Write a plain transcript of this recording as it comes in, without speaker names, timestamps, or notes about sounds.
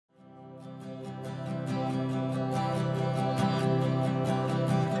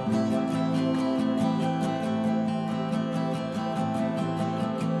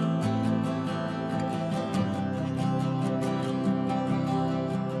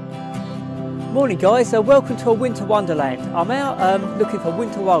Morning guys, welcome to a winter wonderland. I'm out looking for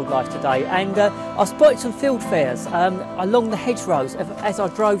winter wildlife today, and I spotted some fieldfares along the hedgerows as I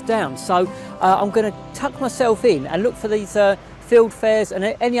drove down. So I'm going to tuck myself in and look for these fieldfares and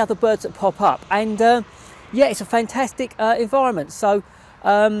any other birds that pop up. And yeah, it's a fantastic environment. So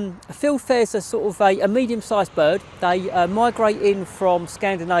fieldfares are sort of a medium-sized bird. They migrate in from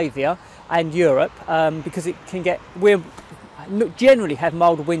Scandinavia and Europe because it can get, we're generally have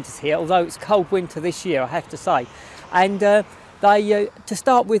milder winters here, although it's cold winter this year, I have to say. And they to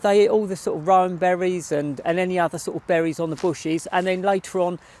start with, they eat all the sort of rowan berries and any other sort of berries on the bushes, and then later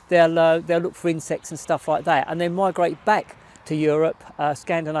on they'll look for insects and stuff like that, and then migrate back to Europe,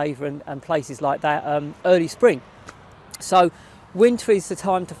 Scandinavia and places like that early spring. So winter is the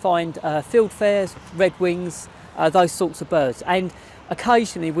time to find fieldfares, redwings, those sorts of birds, and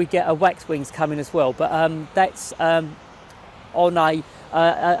occasionally we get a waxwings coming as well, but that's on a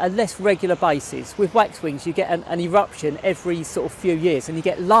less regular basis. With waxwings you get an eruption every sort of few years, and you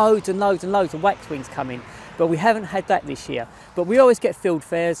get loads and loads and loads of waxwings coming, but we haven't had that this year. But we always get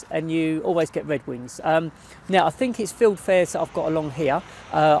fieldfares and you always get redwings. Now I think it's fieldfares that I've got along here.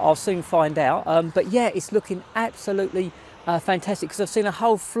 I'll soon find out, but yeah, it's looking absolutely fantastic, because I've seen a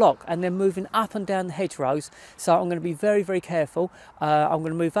whole flock and they're moving up and down the hedgerows. So I'm going to be very, very careful. I'm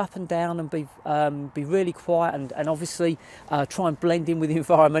going to move up and down and be really quiet and obviously try and blend in with the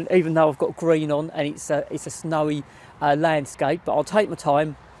environment, even though I've got green on and it's a snowy landscape. But I'll take my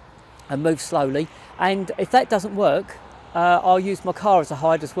time and move slowly. And if that doesn't work, I'll use my car as a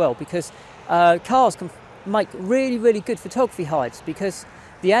hide as well, because cars can make really, really good photography hides, because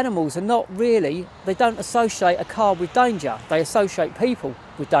the animals are not really, they don't associate a car with danger. They associate people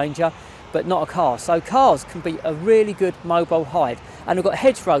with danger, but not a car. So cars can be a really good mobile hide. And we've got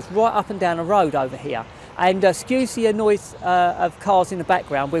hedgerows right up and down the road over here. And excuse the noise of cars in the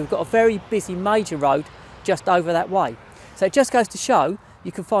background, we've got a very busy major road just over that way. So it just goes to show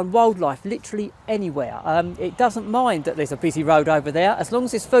you can find wildlife literally anywhere. It doesn't mind that there's a busy road over there, as long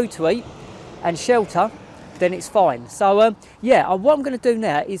as there's food to eat and shelter, then it's fine. So yeah, what I'm going to do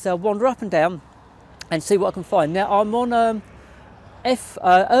now is wander up and down and see what I can find. Now I'm on earlier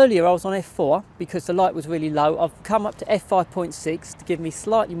I was on F4 because the light was really low. I've come up to F5.6 to give me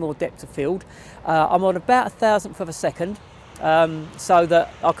slightly more depth of field. I'm on about 1,000th of a second, so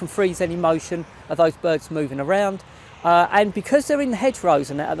that I can freeze any motion of those birds moving around. And because they're in the hedgerows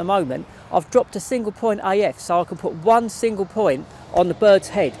and that at the moment, I've dropped a single point AF, so I can put one single point on the bird's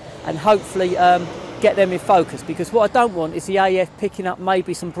head and hopefully get them in focus, because what I don't want is the AF picking up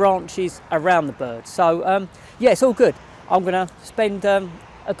maybe some branches around the bird. So yeah, it's all good. I'm going to spend a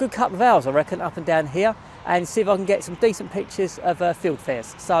good couple of hours, I reckon, up and down here and see if I can get some decent pictures of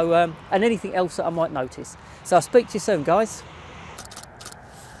fieldfares. So and anything else that I might notice. So I'll speak to you soon, guys.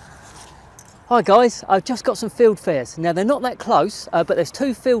 Hi guys, I've just got some fieldfares. Now they're not that close, but there's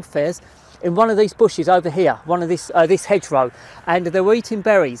two fieldfares in one of these bushes over here, one of this hedgerow, and they were eating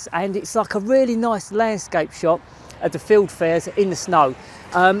berries, and it's like a really nice landscape shot of the fieldfares in the snow.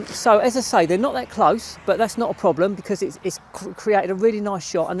 So as I say, they're not that close, but that's not a problem, because it's created a really nice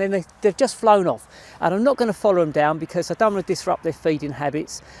shot, and then they've just flown off. And I'm not going to follow them down because I don't want to disrupt their feeding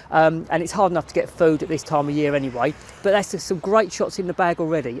habits, and it's hard enough to get food at this time of year anyway. But that's just some great shots in the bag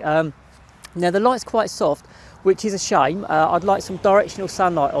already. Now the light's quite soft, which is a shame. I'd like some directional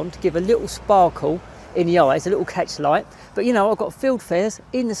sunlight on to give a little sparkle in the eyes, a little catch light. But you know, I've got fieldfares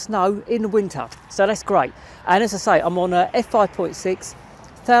in the snow in the winter, so that's great. And as I say, I'm on f5.6,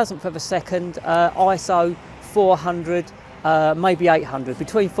 1,000th of a second, ISO 400, maybe 800,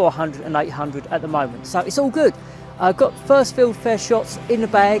 between 400 and 800 at the moment. So it's all good. I've got first fieldfare shots in the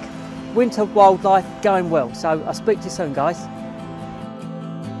bag, winter wildlife going well. So I'll speak to you soon, guys.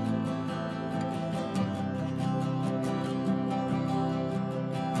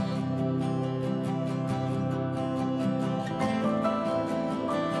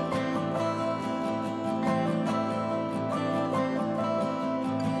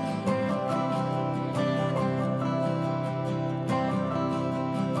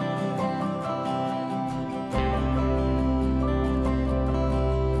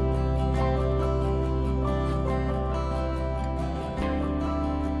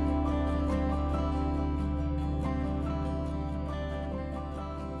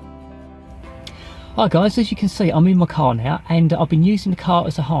 Hi guys, as you can see, I'm in my car now, and I've been using the car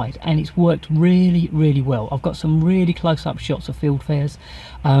as a hide, and it's worked really, really well. I've got some really close-up shots of fieldfares.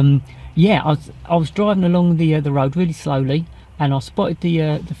 Yeah, I was driving along the road really slowly, and I spotted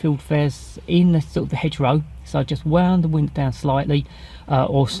the fieldfares in the sort of the hedgerow. So I just wound the wind down slightly,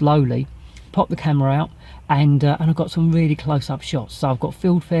 or slowly, popped the camera out, and I've got some really close-up shots. So I've got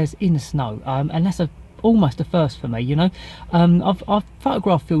fieldfares in the snow, and that's almost a first for me, you know. I've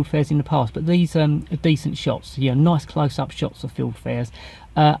photographed fieldfares in the past, but these are decent shots, you know, nice close-up shots of fieldfares.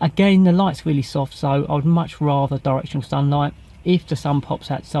 Again, the light's really soft, so I'd much rather directional sunlight. If the sun pops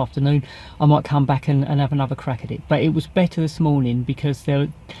out this afternoon, I might come back and have another crack at it. But it was better this morning because there are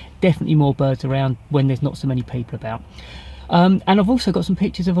definitely more birds around when there's not so many people about. And I've also got some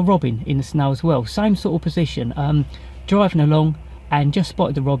pictures of a robin in the snow as well. Same sort of position, driving along and just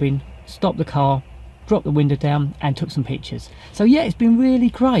spotted the robin, stopped the car, dropped the window down and took some pictures. So yeah, it's been really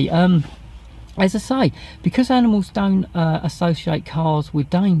great. As I say, because animals don't associate cars with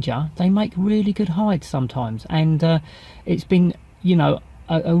danger, they make really good hides sometimes, and it's been, you know,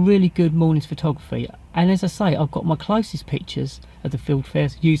 a really good morning's photography. And as I say, I've got my closest pictures of the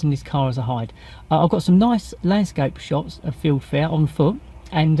fieldfares using this car as a hide. I've got some nice landscape shots of fieldfare on foot,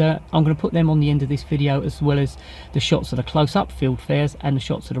 and I'm going to put them on the end of this video, as well as the shots of the close-up fieldfares and the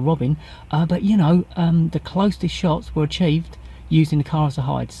shots of the robin. But you know, the closest shots were achieved using the car as a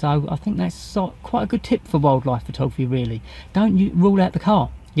hide. So I think that's quite a good tip for wildlife photography, really. Don't rule out the car,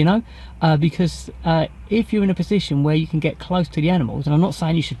 you know, because if you're in a position where you can get close to the animals, and I'm not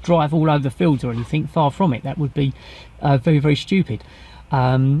saying you should drive all over the fields or anything, far from it, that would be very, very stupid.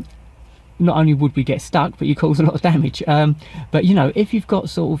 Not only would we get stuck, but you cause a lot of damage. But you know, if you've got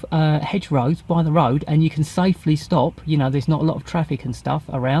sort of hedgerows by the road and you can safely stop, you know, there's not a lot of traffic and stuff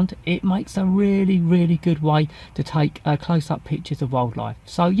around, it makes a really, really good way to take close-up pictures of wildlife.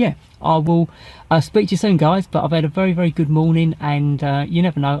 So yeah, I will speak to you soon, guys. But I've had a very, very good morning, and you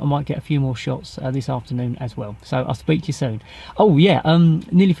never know, I might get a few more shots this afternoon as well. So I'll speak to you soon. Oh yeah,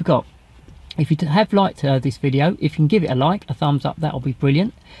 nearly forgot. If you have liked this video, if you can give it a like, a thumbs up, that'll be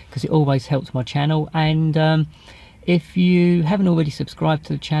brilliant, because it always helps my channel. And if you haven't already subscribed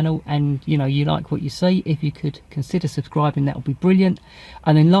to the channel and you know you like what you see, if you could consider subscribing, that would be brilliant.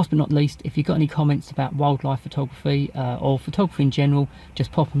 And then last but not least, if you've got any comments about wildlife photography or photography in general,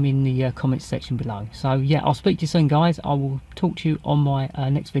 just pop them in the comments section below. So yeah, I'll speak to you soon, guys. I will talk to you on my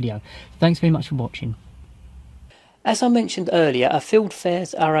next video. Thanks very much for watching. As I mentioned earlier,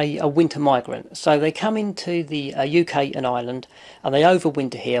 fieldfares are a winter migrant, so they come into the UK and Ireland, and they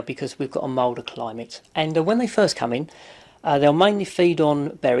overwinter here because we've got a milder climate. And when they first come in, they'll mainly feed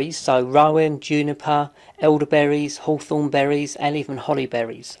on berries, so rowan, juniper, elderberries, hawthorn berries, and even holly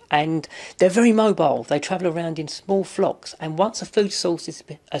berries. And they're very mobile. They travel around in small flocks, and once a food source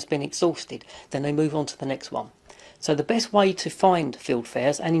has been exhausted, then they move on to the next one. So the best way to find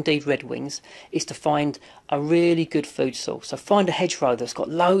fieldfares, and indeed redwings, is to find a really good food source. So find a hedgerow that's got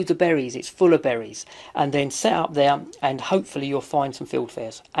loads of berries, it's full of berries, and then set up there, and hopefully you'll find some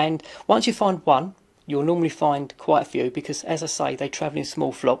fieldfares. And once you find one, you'll normally find quite a few, because as I say, they travel in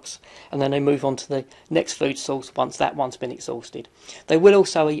small flocks, and then they move on to the next food source once that one's been exhausted. They will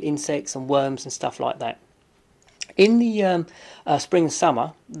also eat insects and worms and stuff like that. In the spring and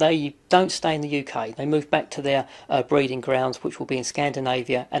summer, they don't stay in the UK. They move back to their breeding grounds, which will be in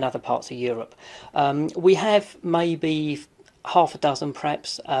Scandinavia and other parts of Europe. We have maybe half a dozen,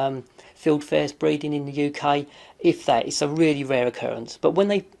 perhaps, fieldfares breeding in the UK. If that, it's a really rare occurrence. But when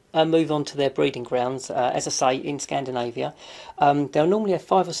they move on to their breeding grounds, as I say, in Scandinavia, they'll normally have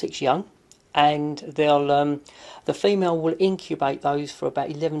 5 or 6 young. And they'll the female will incubate those for about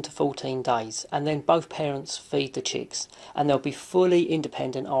 11 to 14 days, and then both parents feed the chicks, and they'll be fully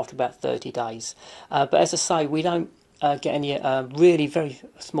independent after about 30 days. But as I say, we don't get any really very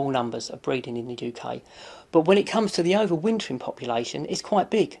small numbers of breeding in the UK. But when it comes to the overwintering population, it's quite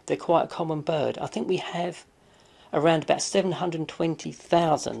big. They're quite a common bird. I think we have around about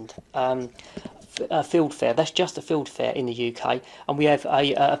 720,000 fieldfare. That's just a fieldfare in the UK, and we have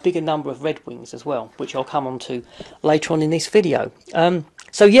a bigger number of redwings as well, which I'll come on to later on in this video.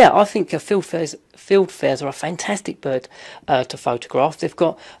 So yeah, I think fieldfares are a fantastic bird to photograph. They've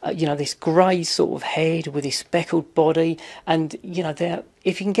got you know, this grey sort of head with this speckled body, and you know,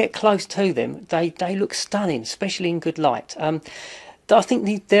 if you can get close to them, they look stunning, especially in good light. I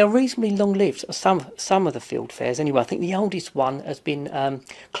think they're reasonably long-lived, some of the fieldfares anyway. I think the oldest one has been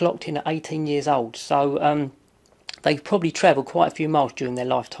clocked in at 18 years old, so they probably travel quite a few miles during their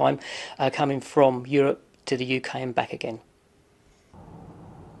lifetime, coming from Europe to the UK and back again.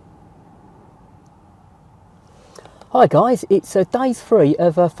 Hi guys, it's day 3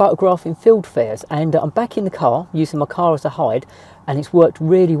 of photographing fieldfares, and I'm back in the car using my car as a hide, and it's worked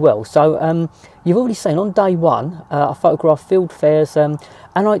really well. So you've already seen on day 1 I photographed fieldfares, and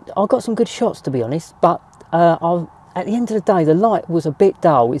I got some good shots, to be honest, but at the end of the day the light was a bit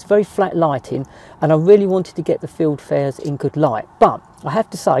dull. It's very flat lighting, and I really wanted to get the fieldfares in good light. But I have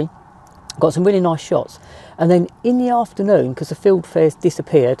to say, Got some really nice shots. And then in the afternoon, because the fieldfares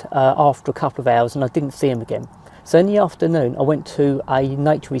disappeared after a couple of hours and I didn't see them again. So in the afternoon, I went to a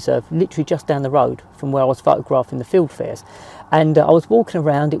nature reserve, literally just down the road from where I was photographing the fieldfares. And I was walking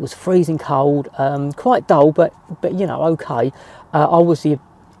around, it was freezing cold, quite dull, but you know, okay. I was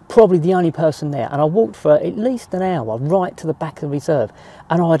probably the only person there, and I walked for at least an hour right to the back of the reserve,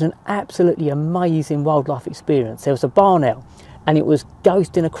 and I had an absolutely amazing wildlife experience. There was a barn owl, and it was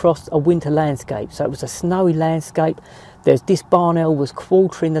ghosting across a winter landscape, so it was a snowy landscape. There's this barn owl was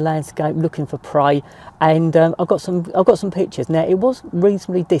quartering the landscape looking for prey, and I got some pictures. Now it was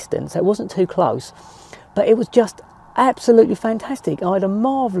reasonably distant, so it wasn't too close, but it was just absolutely fantastic. I had a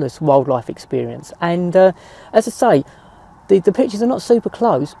marvellous wildlife experience, and as I say, the pictures are not super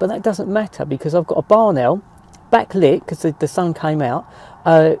close, but that doesn't matter because I've got a barn owl backlit because the sun came out,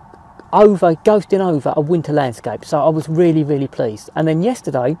 ghosting over a winter landscape. So I was really, really pleased. And then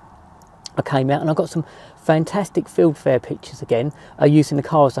yesterday I came out and I got some fantastic fieldfare pictures again, using the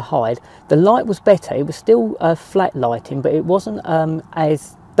car as a hide. The light was better, it was still flat lighting, but it wasn't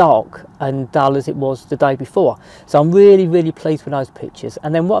as dark and dull as it was the day before. So I'm really, really pleased with those pictures.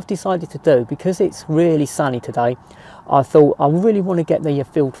 And then what I've decided to do, because it's really sunny today, I thought I really want to get the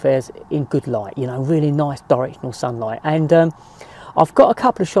fieldfares in good light, you know, really nice directional sunlight. And I've got a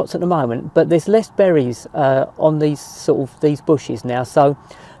couple of shots at the moment, but there's less berries on these bushes now, so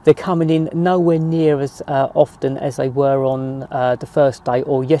they're coming in nowhere near as often as they were on the first day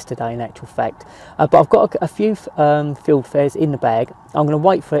or yesterday in actual fact. But I've got a few fieldfares in the bag. I'm going to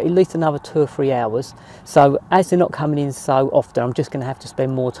wait for at least another 2 or 3 hours. So as they're not coming in so often, I'm just going to have to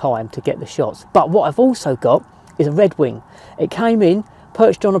spend more time to get the shots. But what I've also got is a redwing. It came in,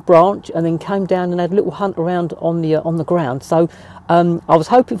 perched on a branch, and then came down and had a little hunt around on the ground. So I was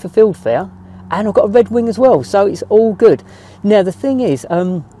hoping for fieldfare, and I've got a redwing as well, so it's all good. Now the thing is,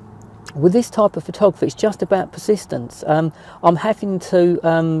 with this type of photography, it's just about persistence. I'm having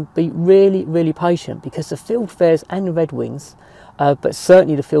to be really, really patient because the fieldfares and the redwings, but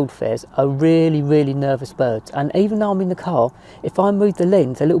certainly the fieldfares, are really, really nervous birds. And even though I'm in the car, if I move the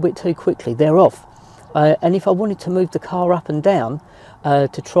lens a little bit too quickly, they're off. And if I wanted to move the car up and down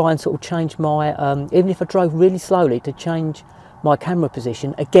to try and sort of change my, even if I drove really slowly to change my camera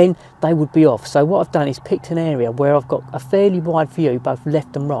position, again, they would be off. So what I've done is picked an area where I've got a fairly wide view, both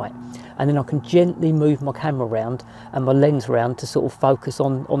left and right, and then I can gently move my camera around and my lens around to sort of focus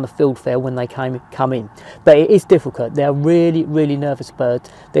on the fieldfare when they come in. But it is difficult. They're really, really nervous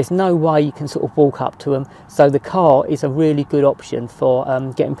birds. There's no way you can sort of walk up to them, so the car is a really good option for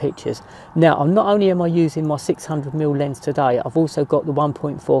getting pictures. Now, not only am I using my 600mm lens today, I've also got the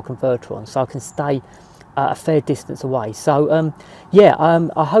 1.4 converter on, so I can stay a fair distance away. So yeah,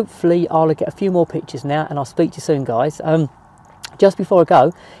 hopefully I'll get a few more pictures now, and I'll speak to you soon, guys. Just before I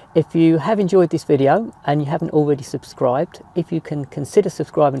go, if you have enjoyed this video and you haven't already subscribed, if you can consider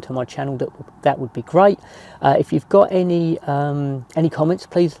subscribing to my channel, that would be great. If you've got any comments,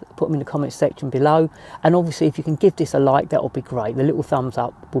 please put them in the comments section below. And obviously, if you can give this a like, that would be great. The little thumbs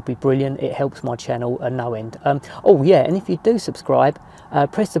up would be brilliant. It helps my channel no end. Oh yeah, and if you do subscribe,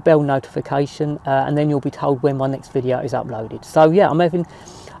 press the bell notification, and then you'll be told when my next video is uploaded. So yeah, I'm having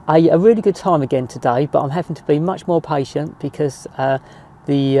a really good time again today, but I'm having to be much more patient because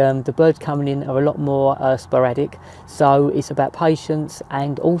the birds coming in are a lot more sporadic. So it's about patience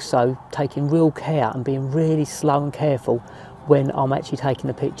and also taking real care and being really slow and careful when I'm actually taking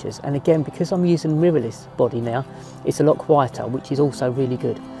the pictures. And again, because I'm using mirrorless body now, it's a lot quieter, which is also really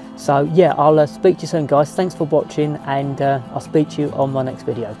good. So yeah, I'll speak to you soon, guys. Thanks for watching, and I'll speak to you on my next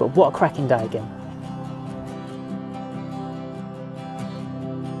video. But what a cracking day again.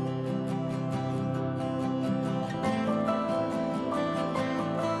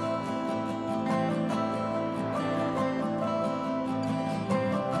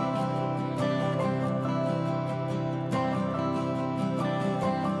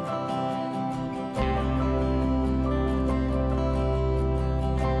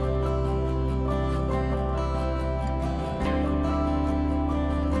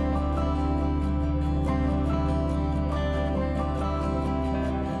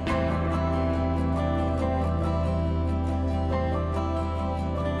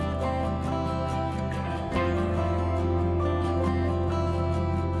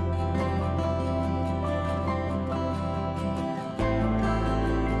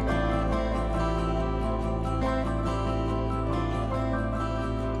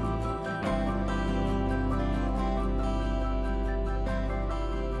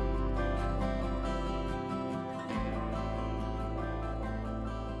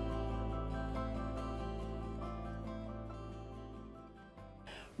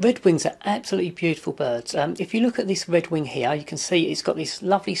 Redwings are absolutely beautiful birds. If you look at this redwing here, you can see it's got this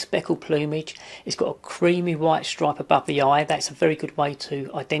lovely speckled plumage. It's got a creamy white stripe above the eye. That's a very good way to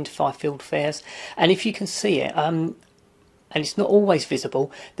identify fieldfares. And if you can see it, and it's not always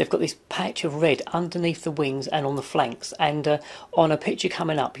visible, they've got this patch of red underneath the wings and on the flanks, and on a picture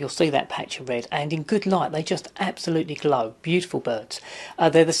coming up you'll see that patch of red, and in good light they just absolutely glow. Beautiful birds.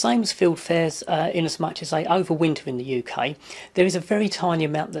 They're the same as fieldfares in as much as they overwinter in the UK. There is a very tiny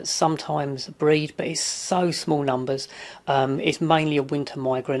amount that sometimes breed, but it's so small numbers. It's mainly a winter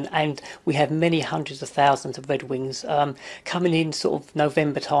migrant, and we have many hundreds of thousands of redwings coming in sort of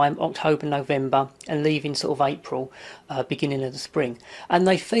November time, October, November, and leaving sort of April, beginning of the spring. And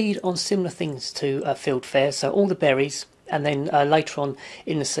they feed on similar things to fieldfares, so all the berries, and then later on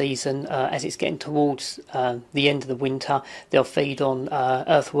in the season, as it's getting towards the end of the winter, they'll feed on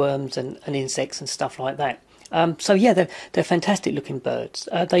earthworms and insects and stuff like that. So yeah, they're fantastic looking birds.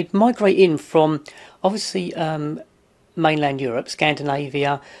 They migrate in from obviously mainland Europe,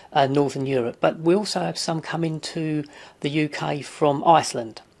 Scandinavia, Northern Europe, but we also have some coming to the UK from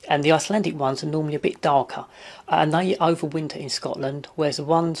Iceland. And the Icelandic ones are normally a bit darker, and they overwinter in Scotland, whereas the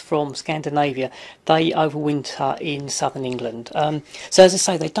ones from Scandinavia, they overwinter in southern England. So as I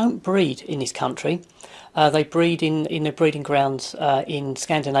say, they don't breed in this country. They breed in their breeding grounds in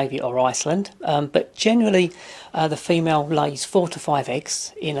Scandinavia or Iceland, but generally the female lays 4 to 5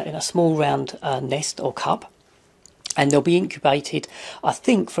 eggs in a small round nest or cup, and they'll be incubated, I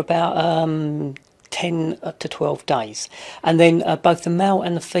think, for about 10 to 12 days, and then both the male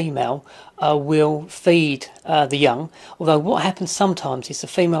and the female will feed the young, although what happens sometimes is the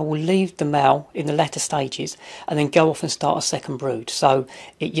female will leave the male in the latter stages and then go off and start a second brood. So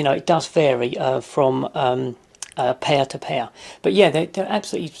it does vary from pair to pair, but yeah, they're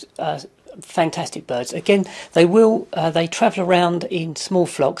absolutely fantastic birds. Again, they travel around in small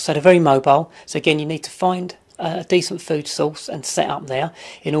flocks, so they're very mobile. So again, you need to find a decent food source and set up there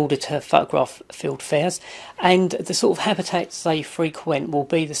in order to photograph fieldfares, and the sort of habitats they frequent will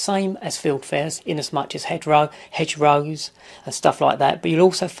be the same as fieldfares in as much as hedgerows and stuff like that, but you'll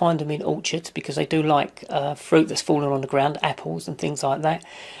also find them in orchards because they do like fruit that's fallen on the ground, apples and things like that,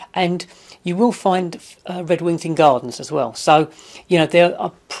 and you will find redwings in gardens as well. So there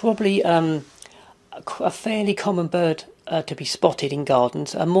are probably a fairly common bird to be spotted in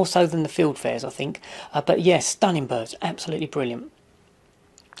gardens, more so than the fieldfares, I think. But yes, stunning birds, absolutely brilliant.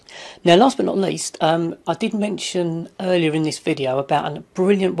 Now, last but not least, I did mention earlier in this video about a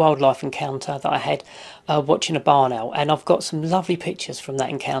brilliant wildlife encounter that I had watching a barn owl, and I've got some lovely pictures from that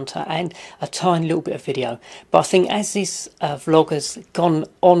encounter and a tiny little bit of video. But I think as this vlog has gone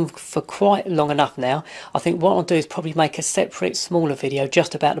on for quite long enough now, I think what I'll do is probably make a separate, smaller video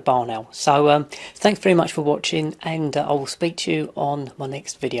just about the barn owl. So thanks very much for watching, and I will speak to you on my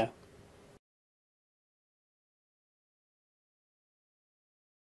next video.